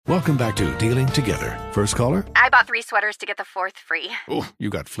Welcome back to Dealing Together. First caller? I bought 3 sweaters to get the 4th free. Oh, you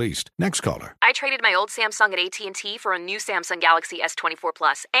got fleeced. Next caller? I traded my old Samsung at AT&T for a new Samsung Galaxy S24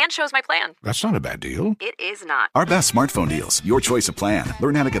 Plus and chose my plan. That's not a bad deal. It is not. Our best smartphone deals. Your choice of plan.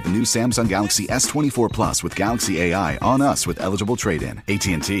 Learn how to get the new Samsung Galaxy S24 Plus with Galaxy AI on us with eligible trade-in.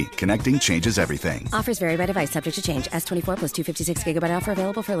 AT&T. Connecting changes everything. Offers vary by device. Subject to change. S24 plus 256 gigabyte offer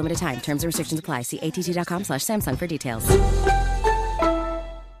available for a limited time. Terms and restrictions apply. See att.com/Samsung for details.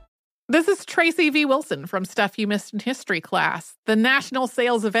 This is Tracy V. Wilson from Stuff You Missed in History class. The national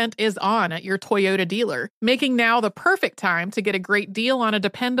sales event is on at your Toyota dealer, making now the perfect time to get a great deal on a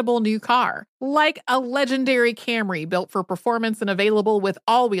dependable new car. Like a legendary Camry built for performance and available with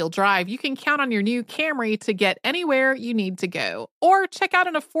all-wheel drive, you can count on your new Camry to get anywhere you need to go. Or check out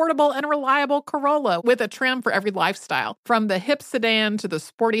an affordable and reliable Corolla with a trim for every lifestyle. From the hip sedan to the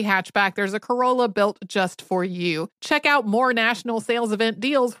sporty hatchback, there's a Corolla built just for you. Check out more national sales event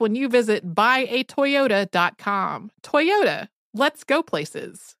deals when you visit buyatoyota.com. Toyota, let's go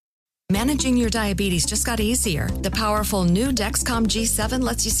places. Managing your diabetes just got easier. The powerful new Dexcom G7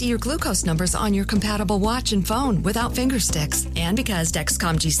 lets you see your glucose numbers on your compatible watch and phone without finger sticks. And because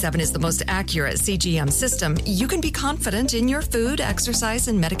Dexcom G7 is the most accurate CGM system, you can be confident in your food, exercise,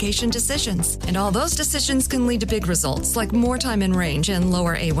 and medication decisions. And all those decisions can lead to big results like more time in range and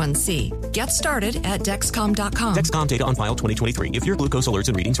lower A1C. Get started at Dexcom.com. Dexcom data on file 2023. If your glucose alerts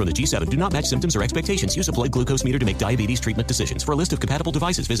and readings from the G7 do not match symptoms or expectations, use a blood glucose meter to make diabetes treatment decisions. For a list of compatible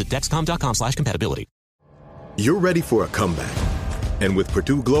devices, visit Dexcom.com/compatibility. You're ready for a comeback. And with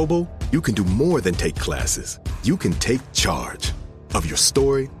Purdue Global, you can do more than take classes. You can take charge of your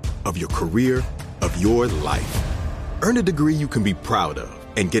story, of your career, of your life. Earn a degree you can be proud of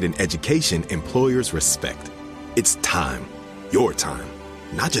and get an education employers respect. It's time, your time,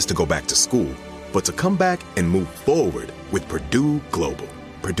 not just to go back to school, but to come back and move forward with Purdue Global,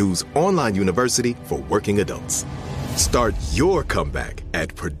 Purdue's online university for working adults. Start your comeback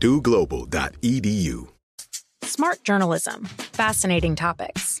at purdueglobal.edu. Smart journalism. Fascinating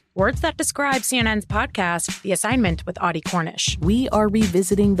topics. Words that describe CNN's podcast, The Assignment with Audie Cornish. We are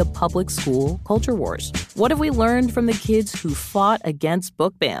revisiting the public school culture wars. What have we learned from the kids who fought against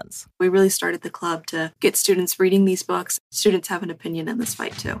book bans? We really started the club to get students reading these books. Students have an opinion in this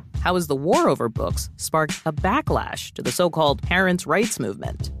fight, too. How has the war over books sparked a backlash to the so-called parents' rights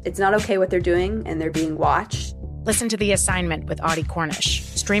movement? It's not okay what they're doing, and they're being watched. Listen to The Assignment with Audie Cornish.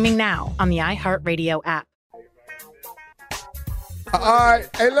 Streaming now on the iHeartRadio app. All right,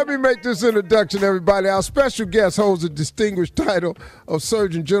 hey, let me make this introduction, everybody. Our special guest holds the distinguished title of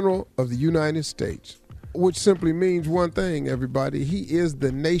Surgeon General of the United States, which simply means one thing, everybody. He is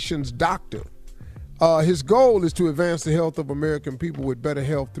the nation's doctor. His goal is to advance the health of American people with better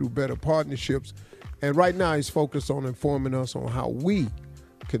health through better partnerships. And right now he's focused on informing us on how we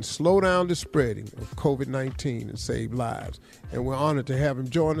can slow down the spreading of COVID-19 and save lives. And we're honored to have him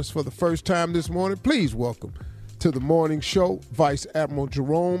join us for the first time this morning. Please welcome to the morning show, Vice Admiral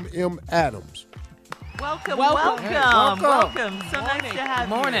Jerome M. Adams. Welcome. So Nice to have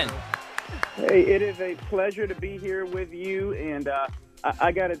you. Morning. Hey, it is a pleasure to be here with you, and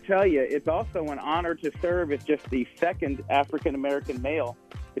I got to tell you, it's also an honor to serve as just the second African-American male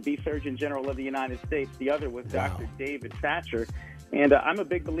to be Surgeon General of the United States. The other was Dr. David Thatcher, and I'm a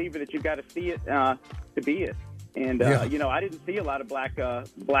big believer that you've got to see it to be it. And, you know, I didn't see a lot of black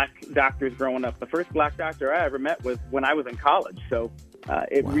doctors growing up. The first black doctor I ever met was when I was in college. So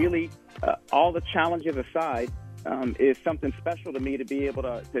it really, all the challenges aside, is something special to me to be able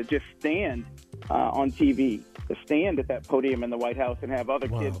to just stand on TV, to stand at that podium in the White House and have other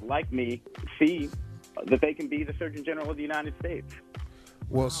kids like me see that they can be the Surgeon General of the United States.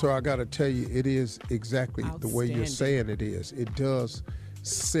 Well, sir, I got to tell you, it is exactly the way you're saying it is. It does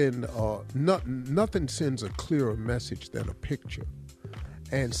send nothing sends a clearer message than a picture,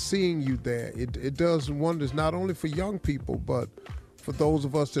 and seeing you there, it does wonders not only for young people but for those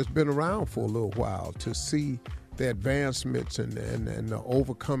of us that's been around for a little while, to see the advancements and the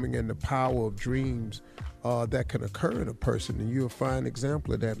overcoming and the power of dreams that can occur in a person. And you're a fine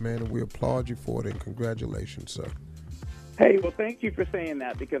example of that, man, and we applaud you for it, and congratulations, sir. Hey, well, thank you for saying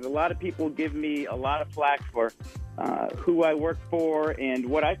that, because a lot of people give me a lot of flack for who I work for, and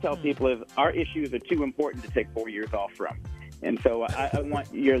what I tell people is our issues are too important to take 4 years off from. And so I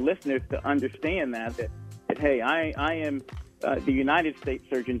want your listeners to understand that hey, I am the United States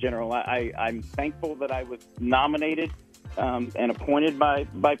Surgeon General. I'm thankful that I was nominated and appointed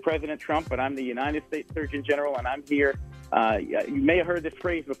by President Trump, but I'm the United States Surgeon General, and I'm here. You may have heard this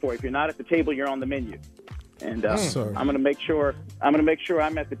phrase before: if you're not at the table, you're on the menu. And I'm going to make sure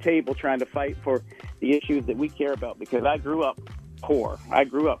I'm at the table trying to fight for the issues that we care about, because I grew up poor. I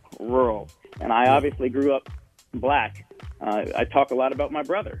grew up rural, and I obviously grew up black. I talk a lot about my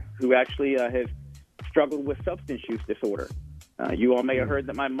brother, who actually has struggled with substance use disorder. You all may have heard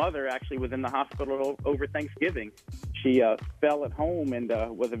that my mother actually was in the hospital over Thanksgiving. She fell at home and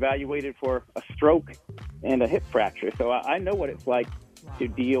was evaluated for a stroke and a hip fracture. So I know what it's like to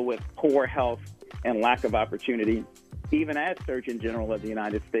deal with poor health and lack of opportunity, even as Surgeon General of the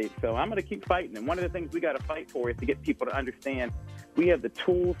United States. So I'm going to keep fighting. And one of the things we got to fight for is to get people to understand we have the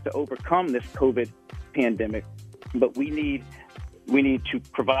tools to overcome this COVID pandemic, but we need to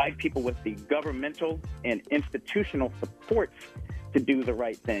provide people with the governmental and institutional supports to do the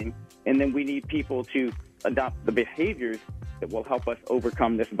right thing. And then we need people to adopt the behaviors that will help us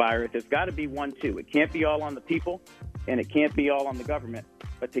overcome this virus. There's got to be 1-2. It can't be all on the people, and it can't be all on the government.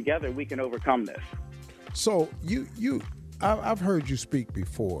 But together we can overcome this. So I've heard you speak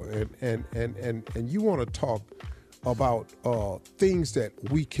before, and you want to talk about things that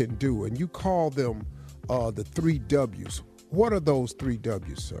we can do, and you call them the 3 W's. What are those 3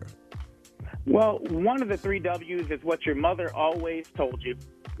 W's, sir? Well, one of the 3 W's is what your mother always told you: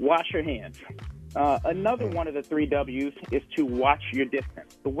 wash your hands. Another one of the 3 W's is to watch your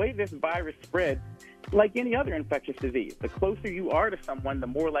distance. The way this virus spreads, like any other infectious disease, the closer you are to someone, the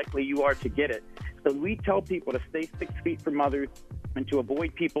more likely you are to get it. So we tell people to stay 6 feet from others and to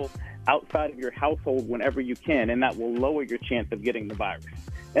avoid people outside of your household whenever you can, and that will lower your chance of getting the virus.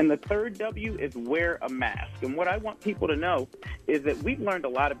 And the 3rd W is wear a mask. And what I want people to know is that we've learned a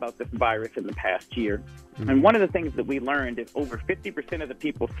lot about this virus in the past year. And one of the things that we learned is over 50% of the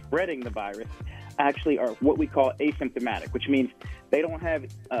people spreading the virus actually are what we call asymptomatic, which means they don't have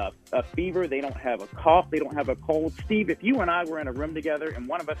a fever, they don't have a cough, they don't have a cold. Steve, if you and I were in a room together and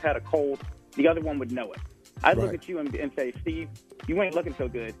one of us had a cold, the other one would know it. I'd look at you and say, Steve, you ain't looking so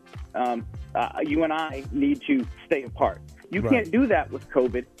good. You and I need to stay apart. You can't do that with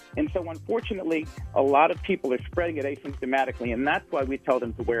COVID. And so, unfortunately, a lot of people are spreading it asymptomatically, and that's why we tell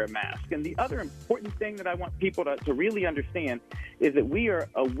them to wear a mask. And the other important thing that I want people to really understand is that we are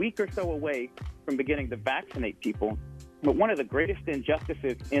a week or so away from beginning to vaccinate people. But one of the greatest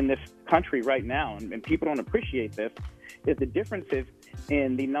injustices in this country right now, and people don't appreciate this, is the differences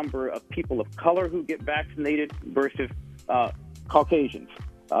in the number of people of color who get vaccinated versus Caucasians.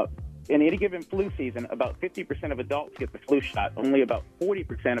 In any given flu season, about 50% of adults get the flu shot. Only about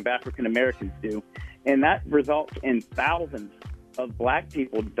 40% of African Americans do. And that results in thousands of black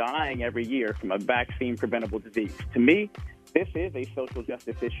people dying every year from a vaccine-preventable disease. To me, this is a social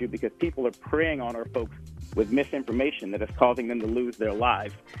justice issue because people are preying on our folks with misinformation that is causing them to lose their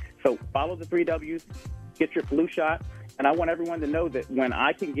lives. So follow the 3 W's, get your flu shot. And I want everyone to know that when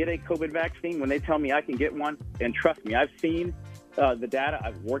I can get a COVID vaccine, when they tell me I can get one, and trust me, I've seen the data.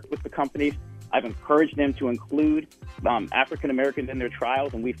 I've worked with the companies. I've encouraged them to include African Americans in their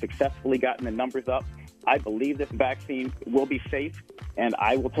trials, and we've successfully gotten the numbers up. I believe this vaccine will be safe, and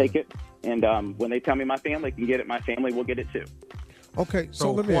I will take it. And when they tell me my family can get it, my family will get it too. Okay,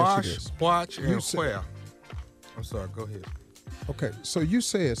 so let me ask you this. Watch and where? I'm sorry, go ahead. Okay, so you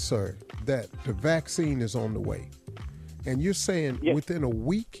said, sir, that the vaccine is on the way. And you're saying within a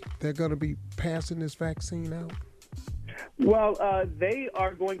week they're going to be passing this vaccine out? Well, they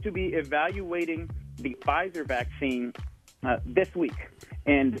are going to be evaluating the Pfizer vaccine this week.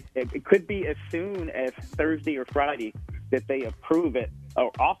 And it could be as soon as Thursday or Friday that they approve it or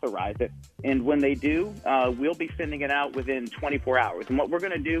authorize it. And when they do, we'll be sending it out within 24 hours. And what we're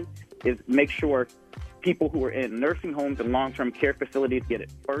going to do is make sure people who are in nursing homes and long-term care facilities get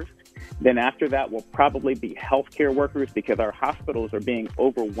it first. Then after that will probably be healthcare workers because our hospitals are being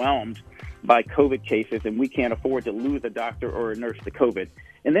overwhelmed by COVID cases and we can't afford to lose a doctor or a nurse to COVID.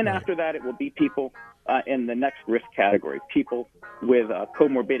 And then after that, it will be people in the next risk category, people with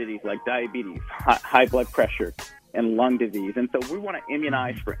comorbidities like diabetes, high blood pressure, and lung disease. And so we want to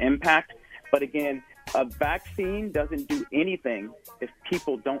immunize for impact. But again, a vaccine doesn't do anything if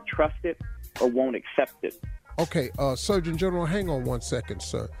people don't trust it or won't accept it. Okay, Surgeon General, hang on 1 second,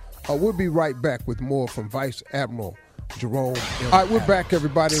 sir. We'll be right back with more from Vice Admiral Jerome. All right, we're back,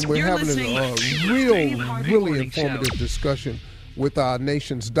 everybody, and we're having a really informative discussion with our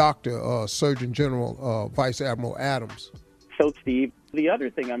nation's doctor, Surgeon General Vice Admiral Adams. So, Steve, the other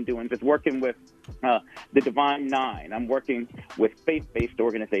thing I'm doing is working with the Divine Nine. I'm working with faith-based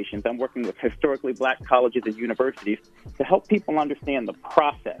organizations. I'm working with historically black colleges and universities to help people understand the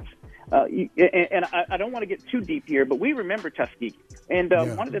process. And I don't want to get too deep here, but we remember Tuskegee. And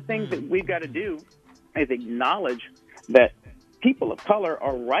one of the things that we've got to do is acknowledge that people of color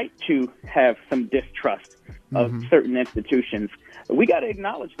are right to have some distrust of certain institutions. We got to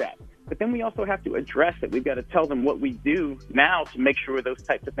acknowledge that. but then we also have to address it. We've got to tell them what we do now to make sure those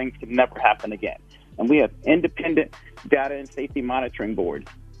types of things can never happen again. And we have independent data and safety monitoring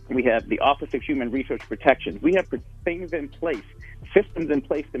boards. We have the Office of Human Resource Protection. We have things in place, systems in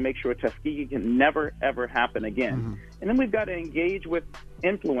place to make sure Tuskegee can never, ever happen again. Mm-hmm. And then we've got to engage with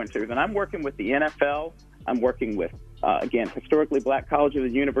influencers. And I'm working with the NFL. I'm working with, again, historically black colleges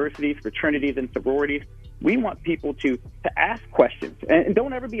and universities, fraternities and sororities. We want people to ask questions. And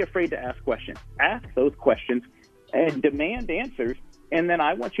don't ever be afraid to ask questions. Ask those questions and demand answers. And then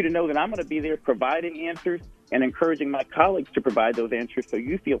I want you to know that I'm going to be there providing answers and encouraging my colleagues to provide those answers so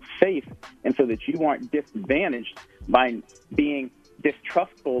you feel safe and so that you aren't disadvantaged by being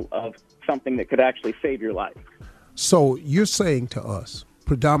distrustful of something that could actually save your life. So you're saying to us,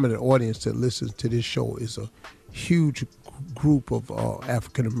 predominant audience that listens to this show is a huge group of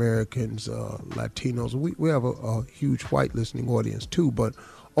African Americans, Latinos. We have a huge white listening audience too, but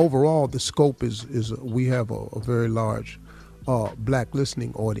overall the scope is we have a very large black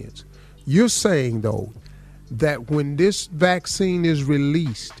listening audience. You're saying though that when this vaccine is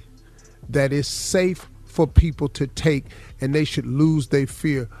released, that it's safe for people to take and they should lose their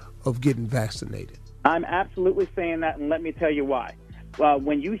fear of getting vaccinated? I'm absolutely saying that, and let me tell you why.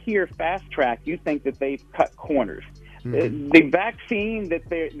 When you hear fast track, you think that they've cut corners. Mm-hmm. The vaccine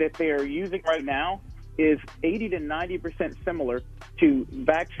that they're using right now is 80 to 90% similar to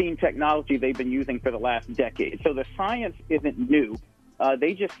vaccine technology they've been using for the last decade. So the science isn't new.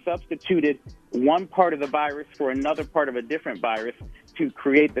 They just substituted one part of the virus for another part of a different virus to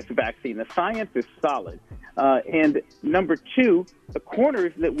create this vaccine. The science is solid. And number two, the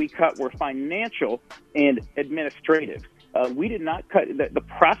corners that we cut were financial and administrative. We did not cut the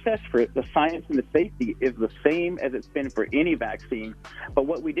process for the science and the safety is the same as it's been for any vaccine. But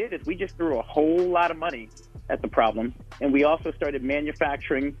what we did is we just threw a whole lot of money at the problem, and we also started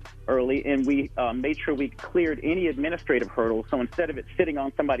manufacturing early, and we made sure we cleared any administrative hurdles. So instead of it sitting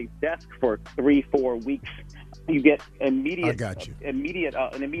on somebody's desk for 3-4 weeks, you get an immediate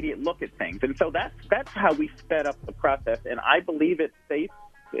look at things. And so that's how we sped up the process, and I believe it's safe.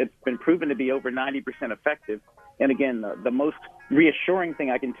 It's been proven to be over 90% effective. And again, the most reassuring thing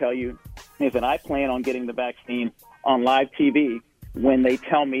I can tell you is that I plan on getting the vaccine on live TV when they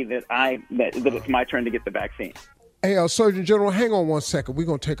tell me that it's my turn to get the vaccine. Hey, Surgeon General, hang on one second. We're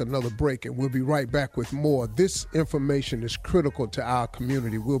going to take another break, and we'll be right back with more. This information is critical to our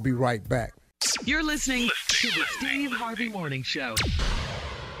community. We'll be right back. You're listening to the Steve Harvey Morning Show.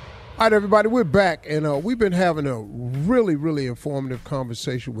 All right, everybody, we're back, and we've been having a really, really informative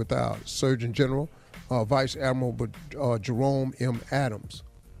conversation with our Surgeon General, Vice Admiral Jerome M. Adams.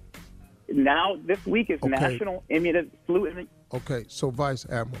 Now, this week is National Flu. Okay, so Vice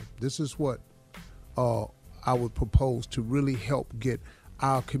Admiral, this is what I would propose to really help get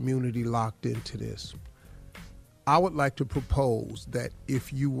our community locked into this. I would like to propose that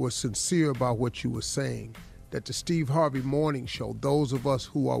if you were sincere about what you were saying, that the Steve Harvey Morning Show, those of us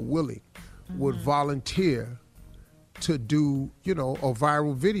who are willing, would volunteer to do, a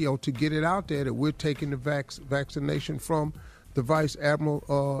viral video to get it out there that we're taking the vaccination from the Vice Admiral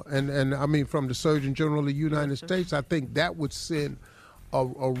from the Surgeon General of the United States. I think that would send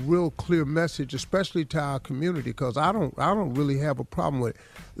a real clear message, especially to our community, because I don't really have a problem with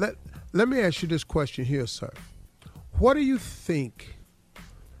it. Let me ask you this question here, sir. What do you think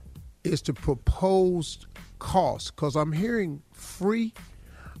is the proposed cost? Because I'm hearing free,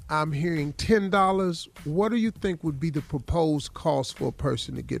 I'm hearing $10. What do you think would be the proposed cost for a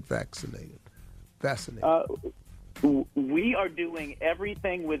person to get vaccinated? We are doing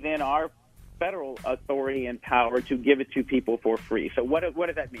everything within our federal authority and power to give it to people for free. So what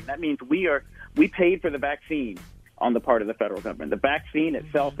does that mean? That means we paid for the vaccine on the part of the federal government. The vaccine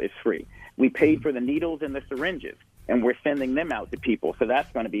itself is free. We paid for the needles and the syringes, and we're sending them out to people, so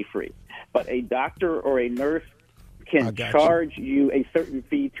that's going to be free. But a doctor or a nurse can charge you a certain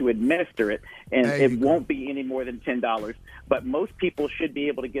fee to administer it, and it won't be any more than $10. But most people should be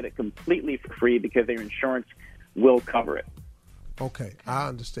able to get it completely for free because their insurance will cover it. Okay, I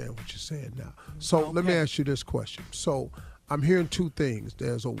understand what you're saying now. So let me ask you this question. So I'm hearing two things.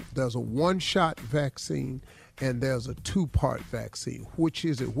 There's a one-shot vaccine and there's a two-part vaccine. Which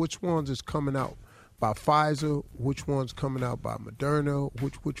is it? Which ones is coming out by Pfizer? Which one's coming out by Moderna?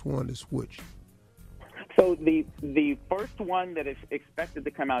 Which one is which? So the first one that is expected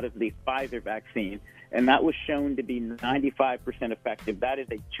to come out is the Pfizer vaccine, and that was shown to be 95% effective. That is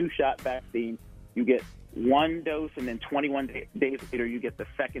a two-shot vaccine. You get one dose, and then 21 days later, you get the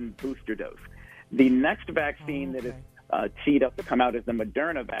second booster dose. The next vaccine that is teed up to come out is the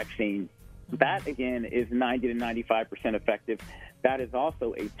Moderna vaccine, That, again, is 90 to 95% effective. That is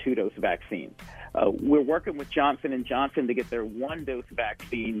also a 2-dose vaccine. We're working with Johnson & Johnson to get their 1-dose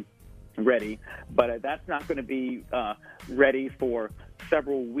vaccine ready, but that's not going to be ready for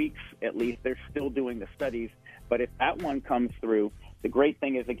several weeks at least. They're still doing the studies. But if that one comes through, the great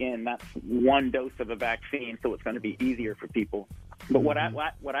thing is, again, that's 1 dose of a vaccine, so it's going to be easier for people. But what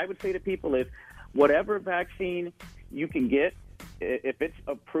I would say to people is whatever vaccine you can get, if it's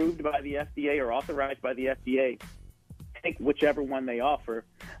approved by the FDA or authorized by the FDA, take whichever one they offer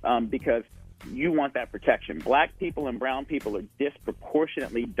because you want that protection. Black people and brown people are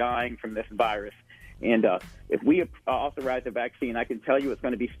disproportionately dying from this virus. And if we authorize a vaccine, I can tell you it's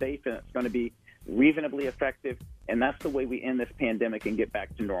going to be safe and it's going to be reasonably effective. And that's the way we end this pandemic and get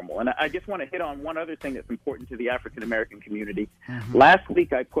back to normal. And I just want to hit on one other thing that's important to the African-American community. Last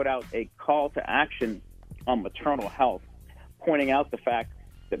week, I put out a call to action on maternal health, pointing out the fact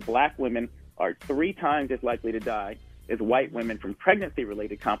that black women are 3 times as likely to die as white women from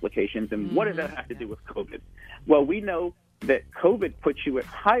pregnancy-related complications. And what does that have to do with COVID? Well, we know that COVID puts you at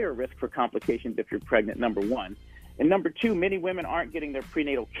higher risk for complications if you're pregnant, number one. And number two, many women aren't getting their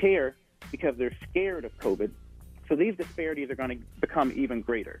prenatal care because they're scared of COVID. So these disparities are going to become even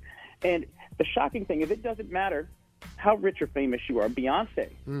greater. And the shocking thing is it doesn't matter how rich or famous you are. Beyonce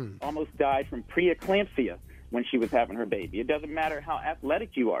almost died from preeclampsia when she was having her baby. It doesn't matter how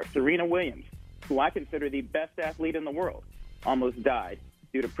athletic you are. Serena Williams, who I consider the best athlete in the world, almost died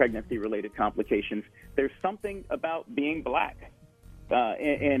due to pregnancy-related complications. There's something about being black,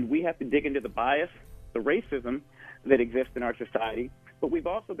 and we have to dig into the bias, the racism that exists in our society, but we've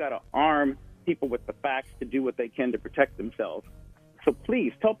also got to arm people with the facts to do what they can to protect themselves. So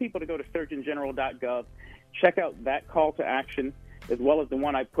please tell people to go to surgeongeneral.gov, check out that call to action, as well as the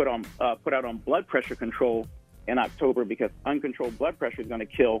one I put out on blood pressure control in October, because uncontrolled blood pressure is going to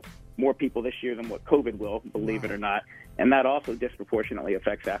kill more people this year than what COVID will, believe it or not. And that also disproportionately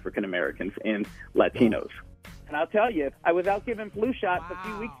affects African Americans and Latinos. And I'll tell you, I was out giving flu shots a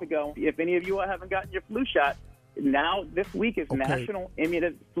few weeks ago. If any of you haven't gotten your flu shot, now this week is National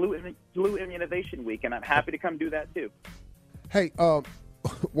Flu Immunization Week, and I'm happy to come do that too. Hey,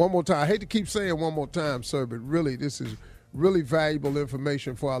 one more time. I hate to keep saying one more time, sir, but really this is really valuable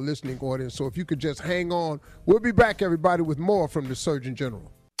information for our listening audience. So if you could just hang on, we'll be back, everybody, with more from the Surgeon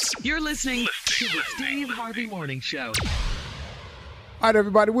General. You're listening to the Steve Harvey Morning Show. All right,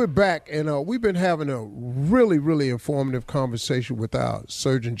 everybody, we're back, and we've been having a really, really informative conversation with our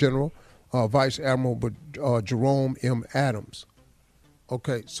Surgeon General, Vice Admiral Jerome M. Adams.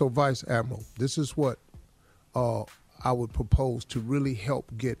 Okay, so Vice Admiral, this is what I would propose to really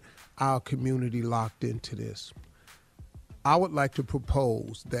help get our community locked into this. I would like to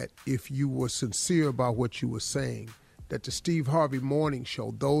propose that if you were sincere about what you were saying, that the Steve Harvey Morning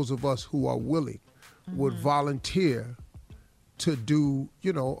Show, those of us who are willing, would volunteer to do, a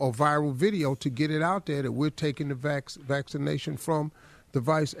viral video to get it out there that we're taking the vaccination from the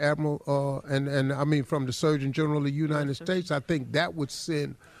Vice Admiral from the Surgeon General of the United States. I think that would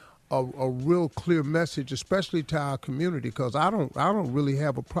send a real clear message, especially to our community, because I don't really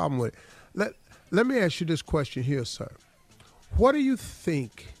have a problem with it. Let me ask you this question here, sir. What do you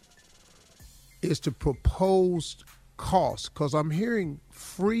think is the proposed cost? Because I'm hearing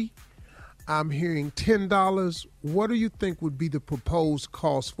free, I'm hearing $10. What do you think would be the proposed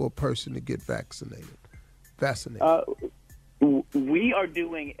cost for a person to get vaccinated? We are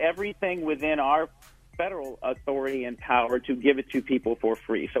doing everything within our federal authority and power to give it to people for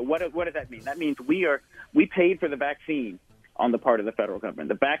free. So what does that mean? That means we paid for the vaccine on the part of the federal government.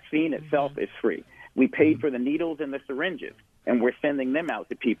 The vaccine itself is free. We paid for the needles and the syringes, and we're sending them out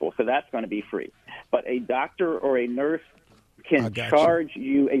to people, so that's going to be free. But a doctor or a nurse can charge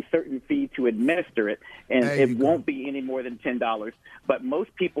you a certain fee to administer it, and it won't be any more than $10. But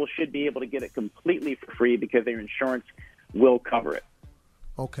most people should be able to get it completely for free because their insurance will cover it.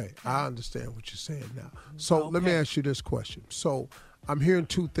 Okay, I understand what you're saying now. So let me ask you this question. So I'm hearing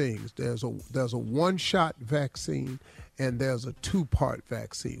two things. There's a one-shot vaccine and there's a two-part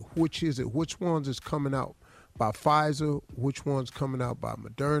vaccine. Which is it? Which ones is coming out by Pfizer? Which one's coming out by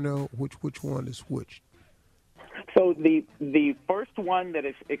Moderna? Which one is which? So the first one that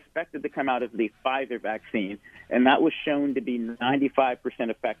is expected to come out is the Pfizer vaccine, and that was shown to be 95%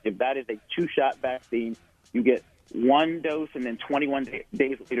 effective. That is a two-shot vaccine. You get one dose, and then 21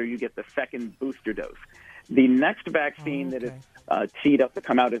 days later, you get the second booster dose. The next vaccine that is teed up to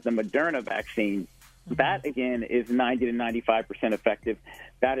come out is the Moderna vaccine. That, again, is 90 to 95% effective.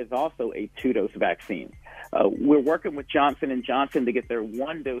 That is also a two-dose vaccine. We're working with Johnson & Johnson to get their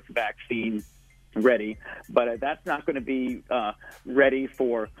one-dose vaccine ready, but that's not going to be ready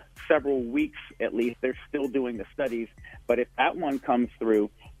for several weeks at least. They're still doing the studies, but if that one comes through,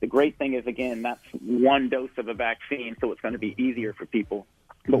 the great thing is, again, that's one dose of a vaccine, so it's going to be easier for people.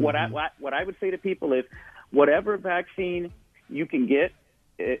 But what I would say to people is, whatever vaccine you can get,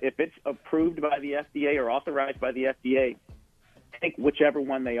 if it's approved by the FDA or authorized by the FDA, take whichever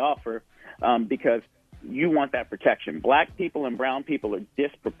one they offer, because you want that protection. Black people and brown people are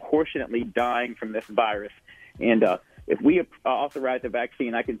disproportionately dying from this virus. And if we authorize a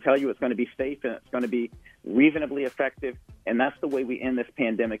vaccine, I can tell you it's going to be safe and it's going to be reasonably effective. And that's the way we end this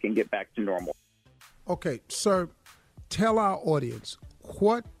pandemic and get back to normal. Okay, sir, tell our audience,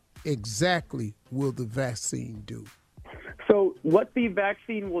 what exactly will the vaccine do? So what the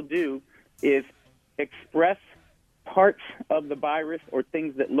vaccine will do is express parts of the virus or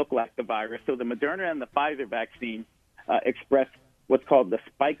things that look like the virus. So the Moderna and the Pfizer vaccine express what's called the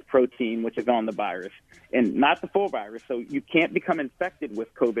spike protein, which is on the virus, and not the full virus. So you can't become infected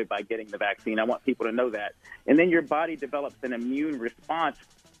with COVID by getting the vaccine. I want people to know that. And then your body develops an immune response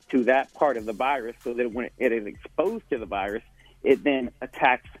to that part of the virus so that when it is exposed to the virus, it then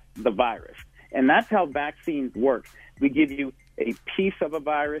attacks the virus. And that's how vaccines work. We give you a piece of a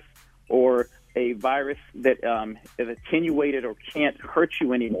virus or a virus that is attenuated or can't hurt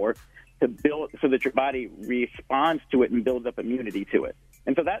you anymore to build so that your body responds to it and builds up immunity to it.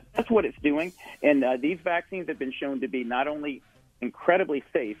 And so that's what it's doing. And these vaccines have been shown to be not only incredibly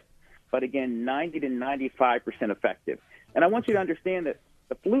safe, but again, 90 to 95% effective. And I want you to understand that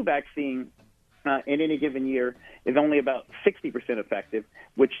the flu vaccine in any given year is only about 60% effective,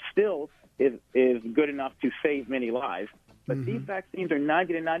 which still is good enough to save many lives. But these vaccines are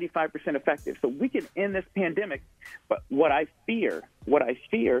 90 to 95% effective. So we can end this pandemic. But what I fear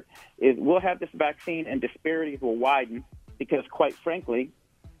is we'll have this vaccine and disparities will widen because, quite frankly,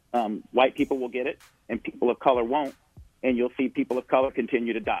 white people will get it and people of color won't. And you'll see people of color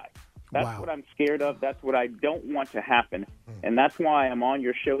continue to die. That's what I'm scared of. That's what I don't want to happen. And that's why I'm on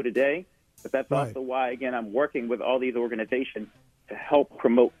your show today. But that's also why, again, I'm working with all these organizations to help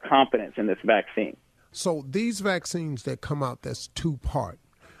promote confidence in this vaccine. So these vaccines that come out, that's two-part.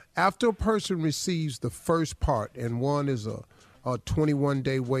 After a person receives the first part, and one is a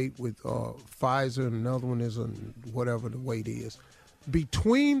 21-day wait with Pfizer, and another one is whatever the wait is,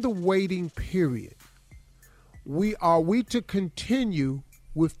 between the waiting period, are we to continue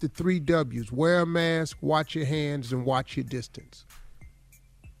with the 3 W's, wear a mask, watch your hands, and watch your distance?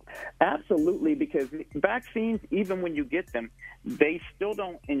 Absolutely, because vaccines, even when you get them, they still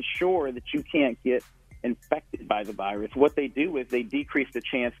don't ensure that you can't get infected by the virus. What they do is they decrease the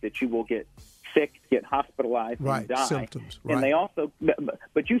chance that you will get sick, get hospitalized, and die. Symptoms. And they also,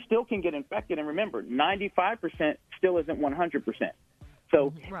 but you still can get infected. And remember, 95% still isn't 100%.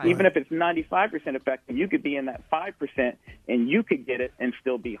 So even if it's 95% effective, you could be in that 5% and you could get it and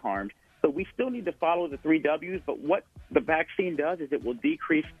still be harmed. So we still need to follow the 3 W's, but what the vaccine does is it will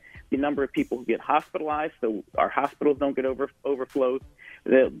decrease the number of people who get hospitalized, so our hospitals don't get overflowed.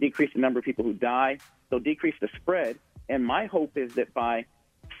 They'll decrease the number of people who die. They'll decrease the spread. And my hope is that by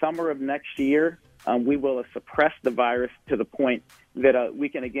summer of next year, we will suppress the virus to the point that we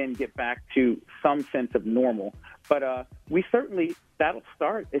can, again, get back to some sense of normal. But we certainly, that'll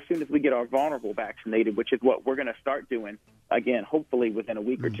start as soon as we get our vulnerable vaccinated, which is what we're going to start doing, again, hopefully within a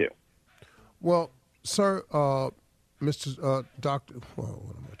week or two. Well, sir, Mr. Doctor, what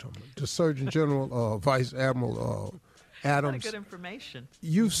am I talking about? The Surgeon General, Vice Admiral Adams. Good information.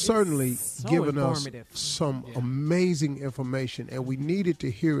 You've certainly given us some amazing information, and we needed to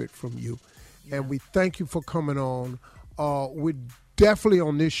hear it from you. Yeah. And we thank you for coming on. We're definitely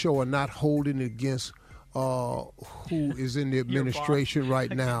on this show are not holding it against who is in the administration right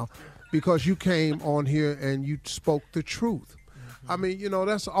now, because you came on here and you spoke the truth. I mean,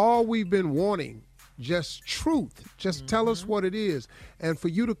 that's all we've been wanting, just truth. Just tell us what it is. And for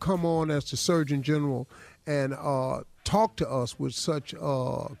you to come on as the Surgeon General and talk to us with such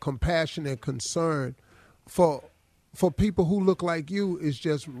compassion and concern for people who look like you is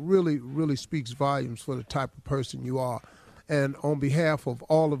just really, really speaks volumes for the type of person you are. And on behalf of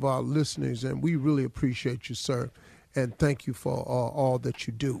all of our listeners, and we really appreciate you, sir, and thank you for all that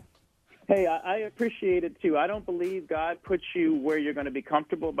you do. Hey, I appreciate it, too. I don't believe God puts you where you're going to be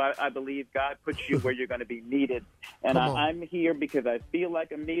comfortable, but I believe God puts you where you're going to be needed. And I'm here because I feel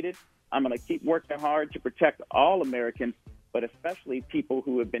like I'm needed. I'm going to keep working hard to protect all Americans, but especially people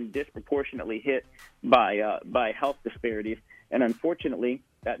who have been disproportionately hit by health disparities. And unfortunately,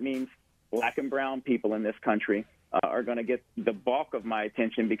 that means black and brown people in this country are going to get the bulk of my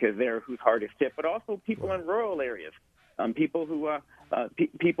attention because they're who's hardest hit, but also people in rural areas. people who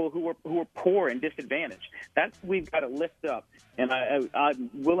are poor and disadvantaged. That's what we've got to lift up. And I'm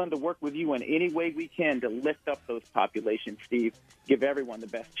willing to work with you in any way we can to lift up those populations, Steve. Give everyone the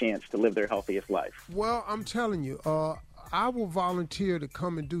best chance to live their healthiest life. Well, I'm telling you, I will volunteer to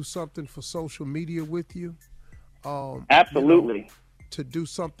come and do something for social media with you. Absolutely. You know, to do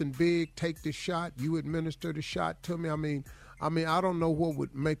something big, take the shot. You administer the shot to me. I mean, I don't know what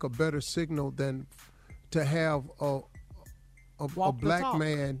would make a better signal than to have a black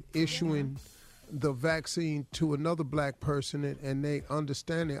man issuing the vaccine to another black person and they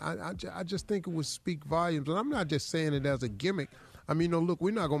understand it. I just think it would speak volumes. And I'm not just saying it as a gimmick. I mean, look,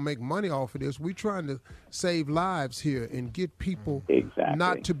 we're not going to make money off of this. We're trying to save lives here and get people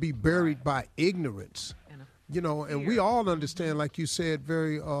not to be buried by ignorance. And we all understand, like you said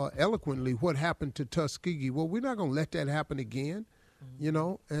very eloquently, what happened to Tuskegee. Well, we're not going to let that happen again,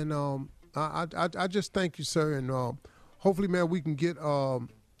 And I just thank you, sir. And hopefully, man, we can get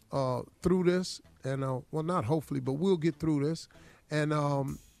through this. And, well, not hopefully, but we'll get through this. And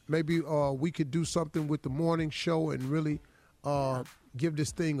maybe we could do something with the morning show and really give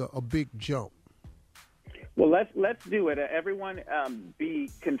this thing a big jump. Well, let's do it. Everyone be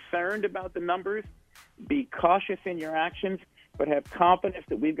concerned about the numbers. Be cautious in your actions, but have confidence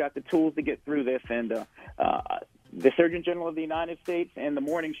that we've got the tools to get through this. And the Surgeon General of the United States and the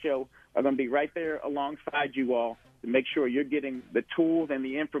morning show are going to be right there alongside you all to make sure you're getting the tools and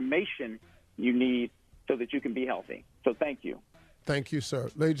the information you need so that you can be healthy. So thank you. Thank you,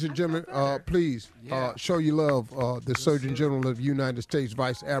 sir. Ladies and gentlemen, please show your love the Surgeon General of the United States,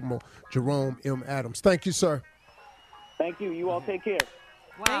 Vice Admiral Jerome M. Adams. Thank you, sir. Thank you. You all take care.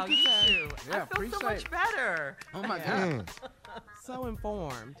 Wow, you too. Yeah, I feel so much better. Oh, my God. So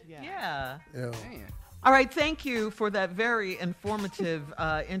informed. Yeah. All right, thank you for that very informative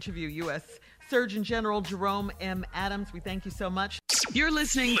interview, U.S. Surgeon General Jerome M. Adams. We thank you so much. You're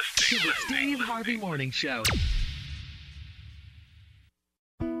listening to the Steve Harvey Morning Show.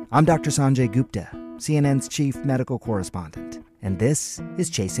 I'm Dr. Sanjay Gupta, CNN's chief medical correspondent, and this is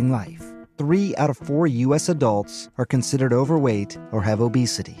Chasing Life. 3 out of 4 U.S. adults are considered overweight or have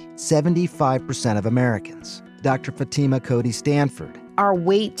obesity. 75% of Americans. Dr. Fatima Cody Stanford. Our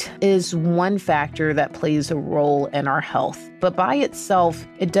weight is one factor that plays a role in our health, but by itself,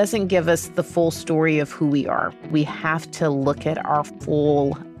 it doesn't give us the full story of who we are. We have to look at our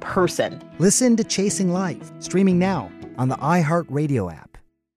full person. Listen to Chasing Life, streaming now on the iHeartRadio app.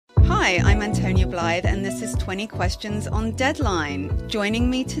 Hi, I'm Antonia Blythe, and this is 20 Questions on Deadline. Joining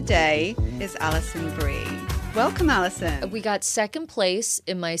me today is Alison Brie. Welcome, Alison. We got second place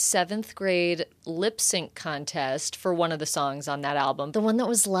in my 7th grade lip sync contest for one of the songs on that album. The one that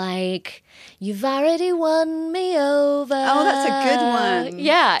was like, "You've already won me over." Oh, that's a good one.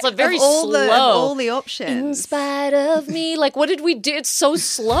 Yeah. It's a very slow. Of all the options. In spite of me. Like, what did we do? It's so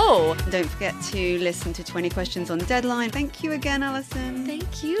slow. Don't forget to listen to 20 Questions on Deadline. Thank you again, Alison.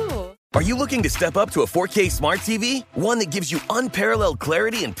 Thank you. Are you looking to step up to a 4K smart TV? One that gives you unparalleled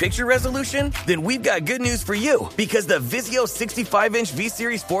clarity and picture resolution? Then we've got good news for you, because the Vizio 65-inch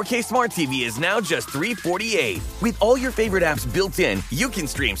V-Series 4K smart TV is now just $348. With all your favorite apps built in, you can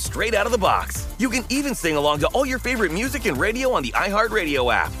stream straight out of the box. You can even sing along to all your favorite music and radio on the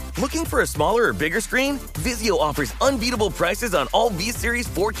iHeartRadio app. Looking for a smaller or bigger screen? Vizio offers unbeatable prices on all V-Series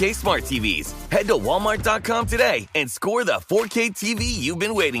 4K smart TVs. Head to Walmart.com today and score the 4K TV you've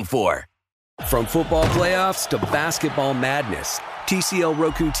been waiting for. From football playoffs to basketball madness, TCL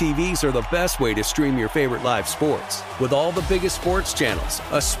Roku TVs are the best way to stream your favorite live sports. With all the biggest sports channels,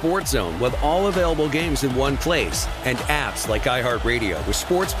 a sports zone with all available games in one place, and apps like iHeartRadio with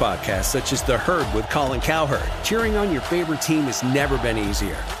sports podcasts such as The Herd with Colin Cowherd. Cheering on your favorite team has never been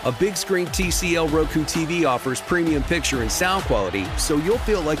easier. A big screen TCL Roku TV offers premium picture and sound quality, so you'll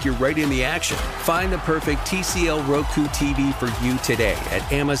feel like you're right in the action. Find the perfect TCL Roku TV for you today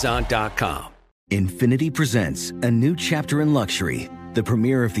at Amazon.com. Infiniti presents a new chapter in luxury, the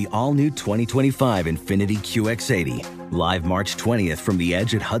premiere of the all-new 2025 Infiniti QX80, live March 20th from the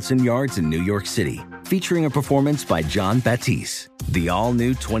Edge at Hudson Yards in New York City, featuring a performance by John Batiste. The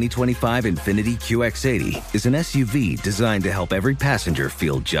all-new 2025 Infiniti QX80 is an SUV designed to help every passenger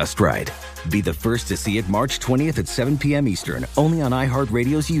feel just right. Be the first to see it March 20th at 7 p.m. Eastern, only on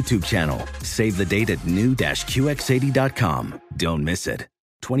iHeartRadio's YouTube channel. Save the date at new-QX80.com. Don't miss it.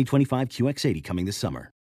 2025 QX80 coming this summer.